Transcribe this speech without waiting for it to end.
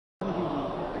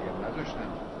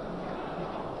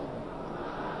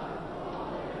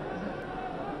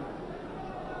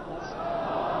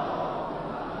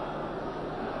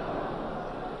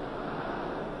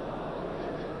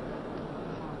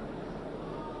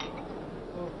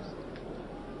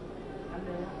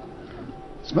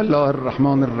بسم الله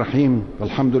الرحمن الرحیم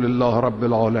والحمد لله رب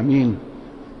العالمین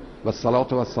والصلاة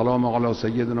والسلام على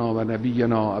سیدنا و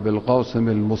نبینا ابی القاسم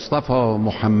المصطفى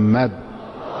محمد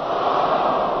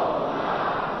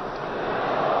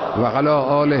و على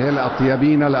آله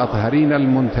الاطیبین الاطهرین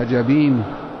المنتجبین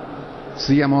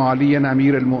سیما علی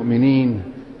امیر المؤمنین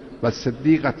و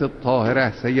الصدیقة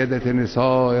الطاهرة سیدة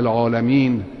نساء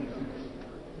العالمین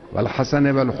و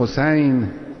الحسن و الحسین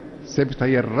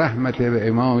سبطي الرحمة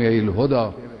وإمامي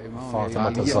الهدى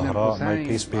Fatima Zahra, may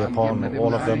peace be upon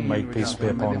all of them, may peace be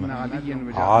upon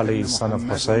Ali, son of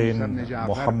Hussein,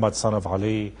 Muhammad, son of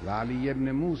Ali,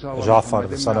 Ja'far,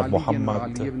 the son of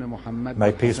Muhammad,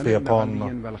 may peace be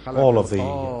upon all of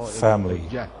the family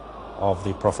of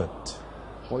the Prophet.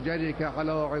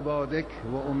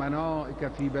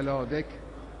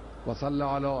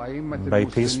 May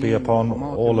peace be upon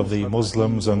all of the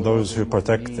Muslims and those who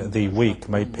protect the weak.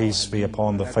 May peace be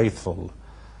upon the faithful.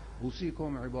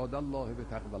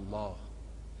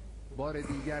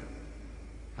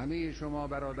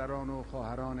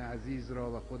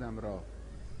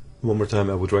 One more time,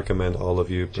 I would recommend all of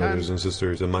you, brothers and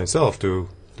sisters, and myself to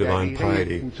divine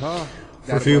piety.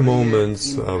 For a few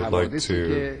moments, I would like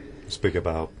to speak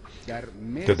about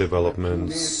the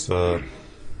developments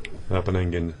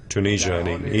happening in Tunisia and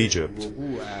in Egypt,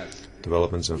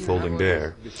 developments unfolding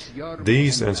there.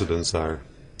 These incidents are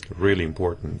really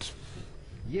important.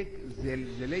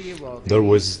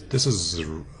 This is,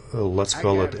 let's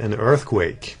call it an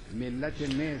earthquake.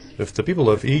 If the people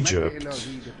of Egypt,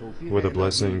 with the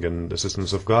blessing and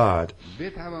assistance of God,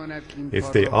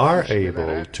 if they are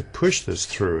able to push this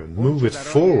through and move it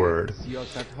forward,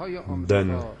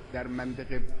 then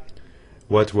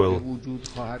what will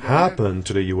happen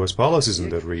to the U.S. policies in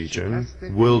the region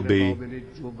will be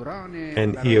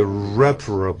an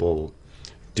irreparable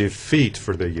defeat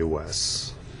for the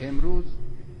U.S.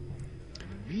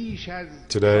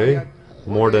 Today,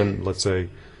 more than, let's say,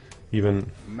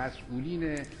 even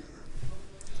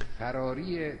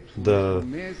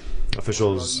the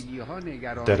officials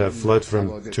that have fled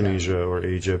from Tunisia or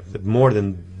Egypt, more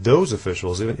than those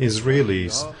officials, even Israeli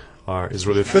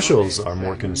officials are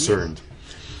more concerned.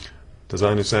 The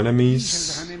Zionist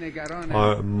enemies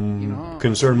are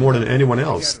concerned more than anyone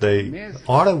else. They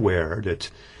are aware that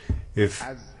if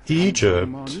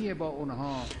Egypt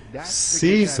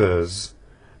ceases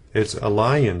its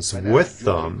alliance with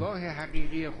them,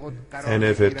 and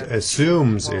if it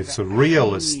assumes its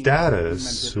real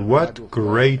status, what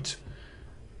great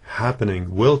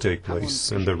happening will take place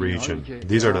in the region?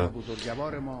 These are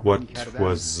what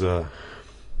was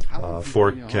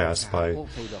forecast by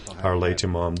our late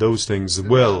Imam. Those things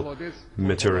will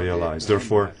materialize.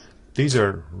 Therefore, these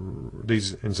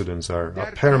incidents are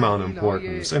of paramount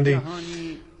importance, and the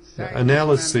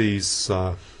analyses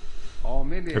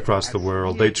across the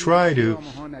world, they try to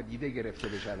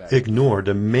ignore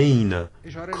the main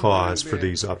cause for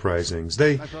these uprisings.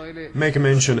 They make a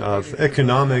mention of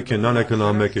economic and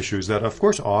non-economic issues that, of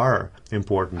course, are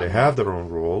important. They have their own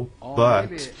role,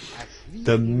 but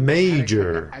the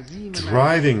major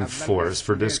driving force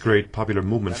for this great popular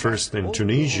movement, first in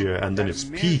Tunisia and then its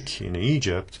peak in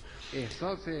Egypt,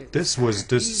 this was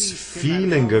this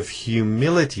feeling of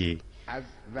humility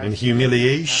and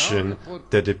humiliation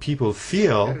that the people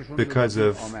feel because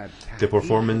of the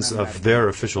performance of their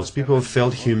officials. People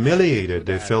felt humiliated.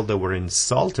 They felt they were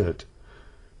insulted.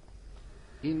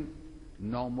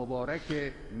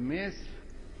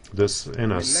 This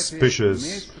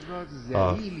inauspicious,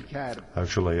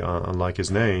 actually, unlike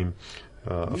his name,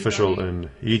 official in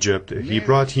Egypt, he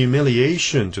brought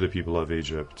humiliation to the people of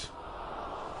Egypt.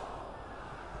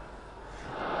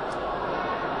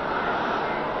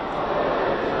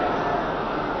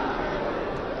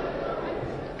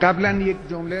 Let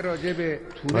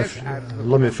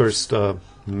me first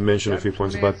mention a few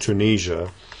points about Tunisia.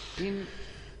 In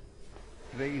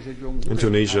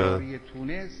Tunisia,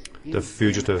 the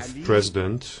fugitive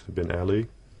president, Ben Ali,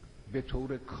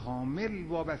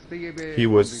 he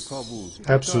was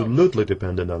absolutely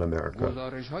dependent on America.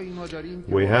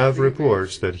 We have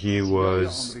reports that he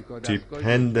was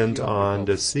dependent on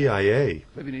the CIA.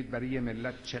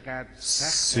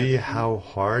 See how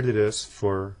hard it is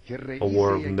for a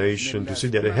world nation to see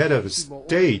that the head of a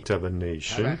state of a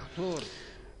nation,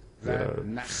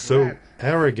 so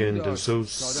arrogant and so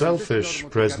selfish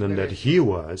president that he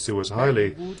was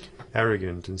highly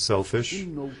arrogant and selfish.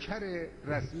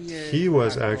 He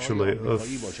was actually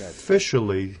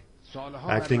officially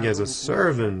acting as a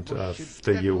servant of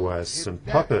the U.S. and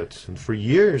puppet, and for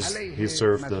years he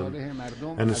served them,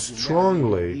 and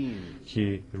strongly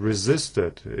he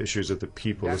resisted issues of the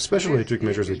people, especially he took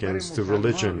measures against the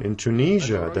religion. In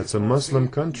Tunisia, that's a Muslim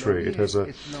country, it has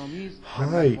a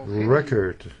high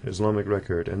record, Islamic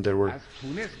record, and there were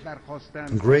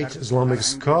great Islamic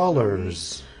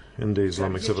scholars in the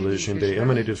Islamic civilization. They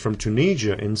emanated from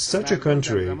Tunisia. In such a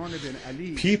country,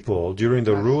 people during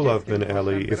the rule of Ben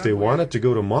Ali, if they wanted to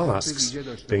go to mosques,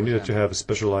 they needed to have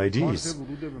special IDs.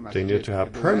 They needed to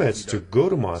have permits to go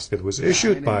to mosque. It was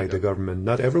issued by the government.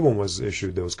 Not everyone was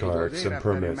issued those cards and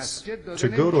permits. To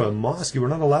go to a mosque, you were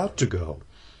not allowed to go.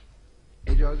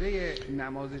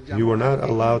 You were not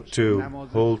allowed to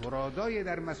hold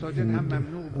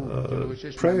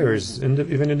prayers,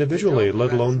 even individually,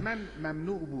 let alone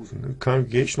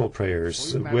congregational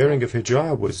prayers. Wearing of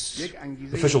hijab was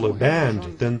officially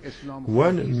banned. Then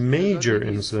one major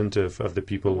incentive of the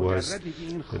people was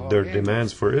their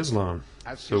demands for Islam.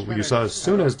 So you saw as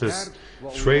soon as this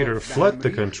traitor fled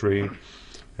the country,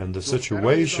 and the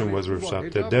situation was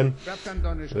resolved, then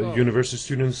university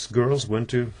students, girls, went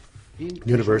to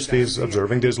universities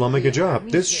observing the Islamic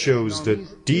hijab. This shows the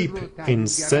deep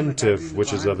incentive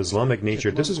which is of Islamic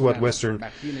nature. This is what Western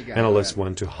analysts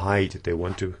want to hide. They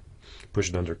want to push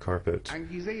it under carpet.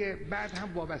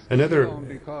 Another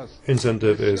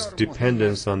incentive is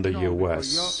dependence on the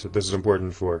U.S. This is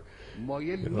important for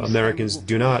Americans.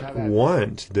 Do not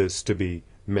want this to be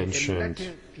mentioned,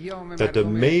 that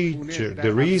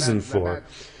the reason for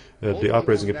the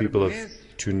uprising of people of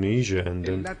Tunisia and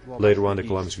then later on the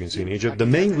calamities we can see in Egypt, the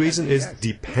main reason is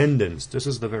dependence. This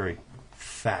is the very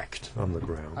fact on the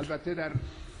ground.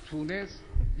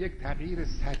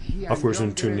 Of course,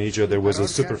 in Tunisia there was a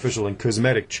superficial and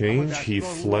cosmetic change. He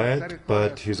fled,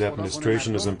 but his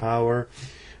administration is in power.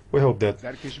 We hope that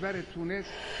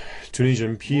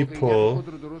Tunisian people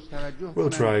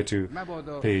will try to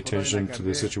pay attention to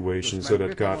the situation so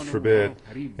that, God forbid,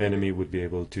 enemy would be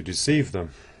able to deceive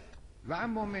them.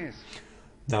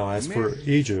 Now, as for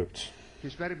Egypt,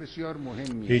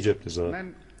 Egypt is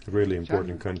a really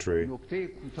important country.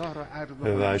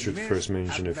 I should first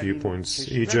mention a few points.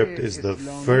 Egypt is the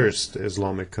first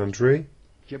Islamic country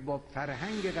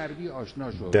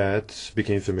that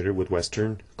became familiar with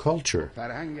Western culture.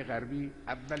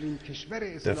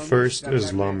 The first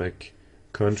Islamic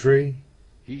country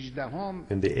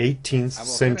in the 18th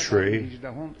century,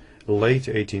 late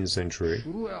 18th century,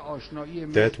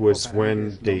 that was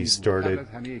when they started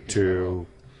to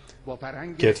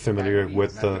get familiar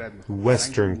with the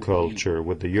Western culture,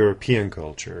 with the European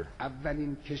culture.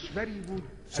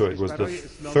 So it was the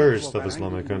first of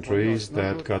Islamic countries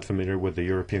that got familiar with the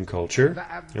European culture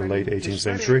in late 18th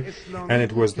century, and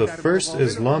it was the first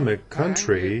Islamic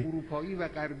country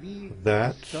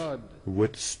that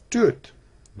withstood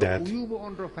that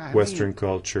Western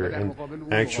culture and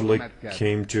actually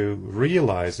came to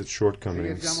realize its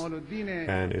shortcomings,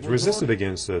 and it resisted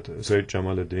against it. Sayyid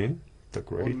Jamaluddin, the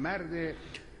great,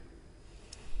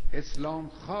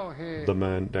 the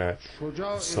man that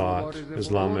sought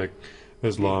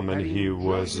Islam, and he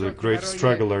was a great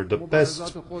struggler. The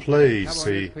best place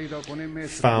he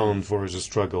found for his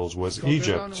struggles was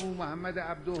Egypt.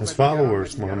 His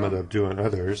followers, Muhammad Abdu and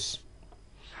others,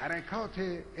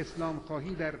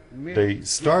 they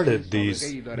started these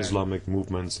Islamic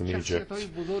movements in Egypt.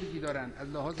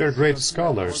 They're great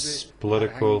scholars,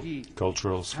 political,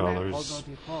 cultural scholars.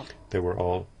 They were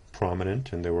all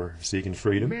prominent and they were seeking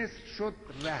freedom.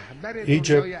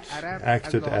 Egypt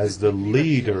acted as the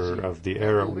leader of the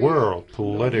Arab world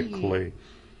politically.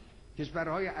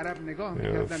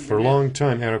 For a long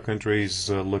time, Arab countries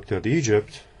looked at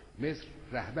Egypt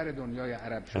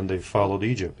and they followed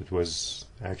Egypt. It was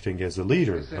acting as the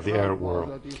leader of the Arab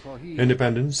world.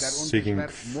 Independence, seeking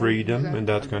freedom in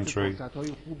that country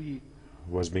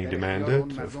was being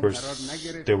demanded. Of course,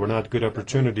 there were not good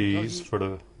opportunities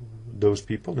for those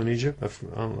people in Egypt,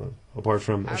 apart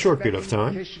from a short period of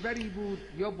time.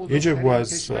 Egypt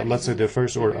was, let's say, the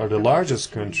first or the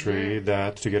largest country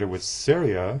that, together with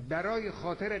Syria,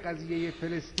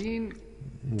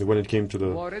 when it came to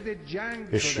the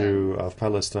issue of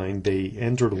Palestine, they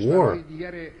entered war.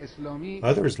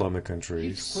 Other Islamic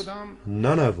countries,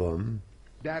 none of them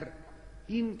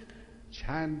in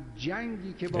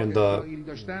the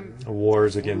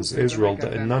wars against Israel,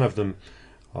 none of them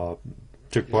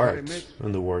took part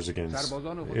in the wars against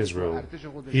Israel.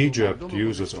 Egypt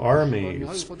used its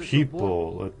armies,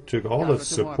 people, took all its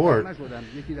support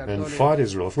and fought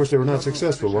Israel. Of course, they were not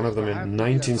successful. One of them in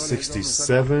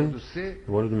 1967,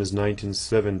 one of them is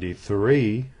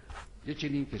 1973.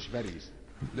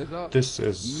 This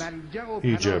is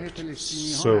Egypt.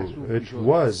 So it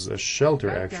was a shelter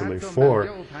actually for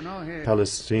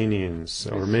Palestinians,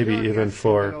 or maybe even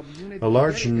for a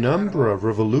large number of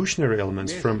revolutionary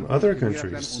elements from other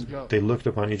countries. They looked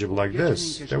upon Egypt like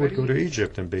this. They would go to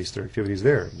Egypt and base their activities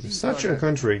there. Such a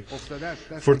country,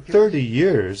 for 30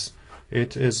 years,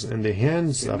 it is in the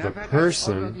hands of a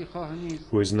person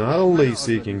who is not only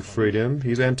seeking freedom,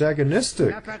 he's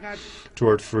antagonistic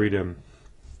toward freedom.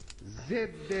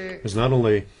 Is not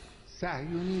only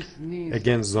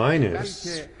against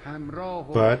Zionists,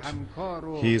 but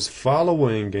he's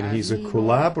following and he's a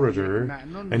collaborator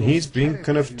and he's being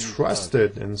kind of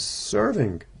trusted and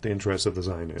serving the interests of the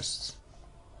Zionists.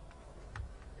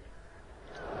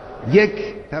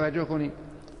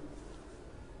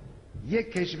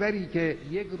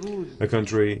 A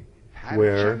country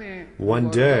where one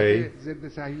day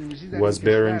was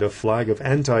bearing the flag of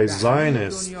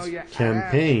anti-Zionist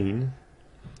campaign,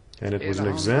 and it was an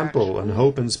example and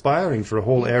hope-inspiring for the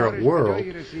whole Arab world,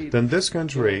 then this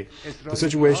country, the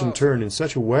situation turned in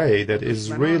such a way that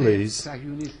Israelis,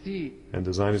 and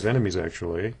the Zionist enemies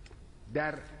actually,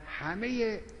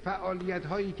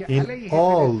 in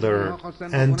all their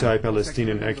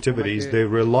anti-Palestinian activities, they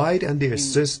relied on the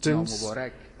assistance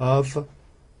of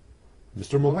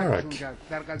Mr. Mubarack.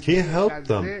 He helped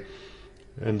them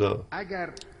in the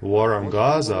war on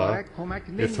Gaza.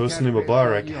 If Hosni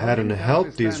Mubarack hadn't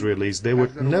helped the Israelis, they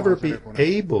would never be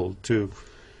able to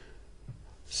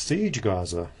siege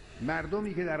Gaza.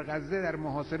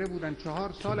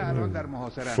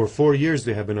 For 4 years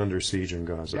they have been under siege in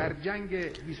Gaza.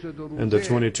 In the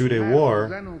 22-day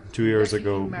war, 2 years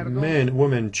ago, men,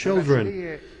 women,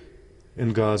 children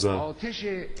in Gaza,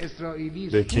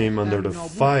 they came under the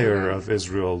fire of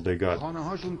Israel. They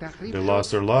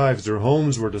lost their lives, their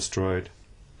homes were destroyed,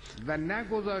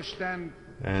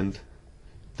 and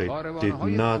they did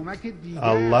not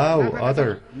allow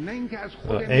other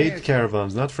aid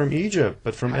caravans, not from Egypt,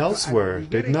 but from elsewhere.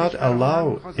 They did not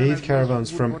allow aid caravans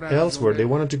from elsewhere. They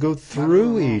wanted to go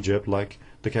through Egypt, like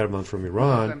the caravan from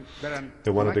Iran.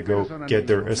 They wanted to go get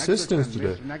their assistance to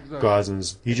the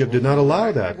Gazans. Egypt did not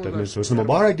allow that. That means Hosni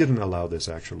Mubarack didn't allow this,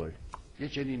 actually.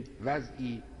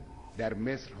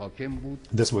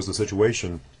 This was the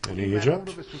situation in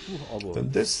Egypt.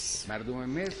 And this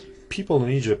people in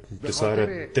Egypt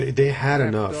decided they had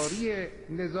enough.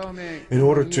 In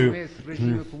order to,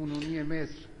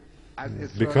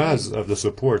 because of the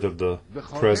support of the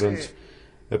present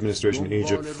administration in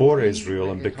Egypt for Israel,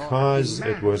 and because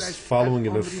it was following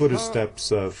in the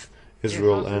footsteps of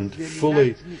Israel and full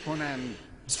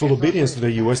obedience to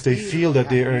the U.S., they feel that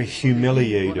they are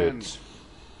humiliated.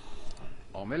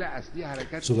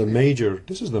 So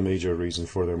this is the major reason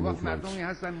for their movement.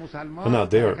 And now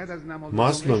they are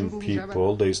Muslim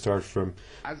people. They start from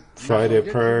Friday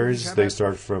prayers. They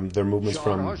start from their movements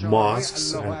from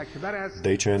mosques. And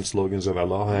they chant slogans of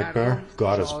Allah Akbar,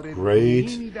 God is great.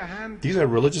 These are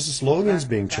religious slogans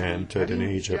being chanted in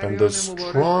Egypt. And the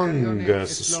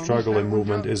strongest struggling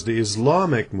movement is the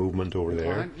Islamic movement over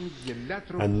there.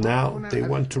 And now they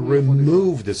want to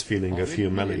remove this feeling of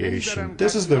humiliation.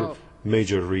 This is the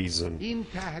major reason.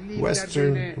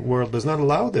 Western world does not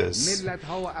allow this.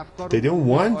 They don't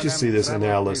want to see this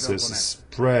analysis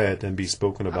spread and be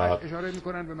spoken about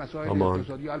among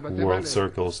world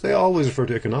circles. They always refer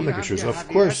to economic issues. Of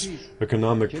course,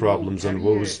 economic problems and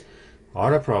woes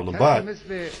are a problem, but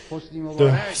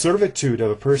the servitude of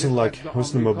a person like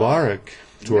Hosni Mubarack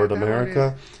toward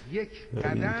America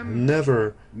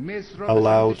never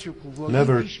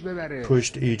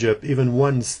pushed Egypt even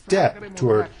one step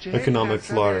toward economic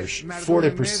flourish.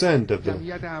 40% of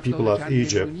the people of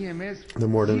Egypt, the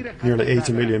more than nearly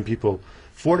 80 million people,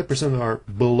 40% are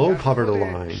below poverty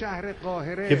line.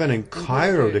 Even in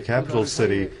Cairo, the capital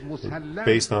city,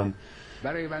 based on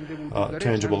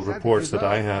tangible reports that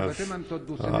I have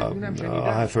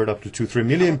heard up to 2-3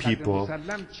 million people,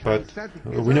 but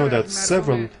we know that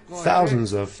several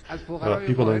thousands of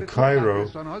people in Cairo,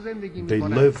 they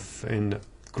live in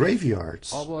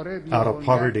graveyards out of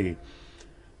poverty.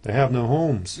 They have no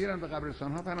homes.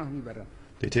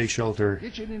 They take shelter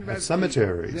at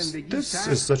cemeteries. This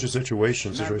is such a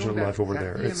situation of life over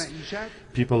there.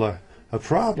 People a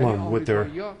problem with their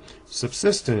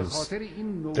subsistence.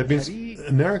 That means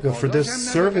America, for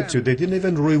this servitude, they didn't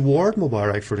even reward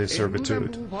Mubarack for this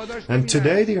servitude. And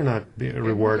today they are not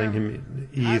rewarding him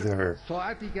either.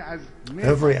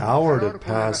 Every hour that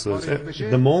passes,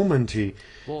 the moment he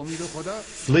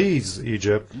flees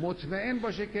Egypt,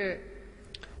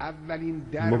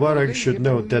 Mubarack should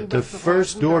know that the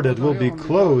first door that will be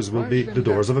closed will be the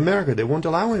doors of America. They won't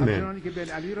allow him in.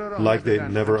 Like they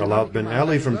never allowed Ben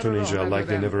Ali from Tunisia, like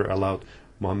they never allowed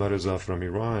Mohammad Reza from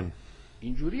Iran.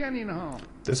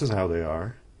 This is how they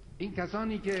are.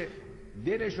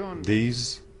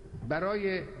 These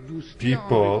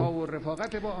people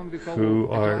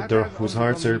whose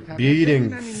hearts are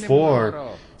beating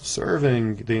for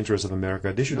serving the interests of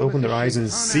America, they should open their eyes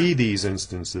and see these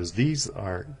instances. These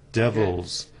are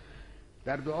devils.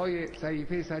 In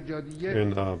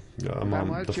the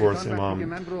fourth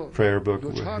Imam prayer book,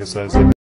 he says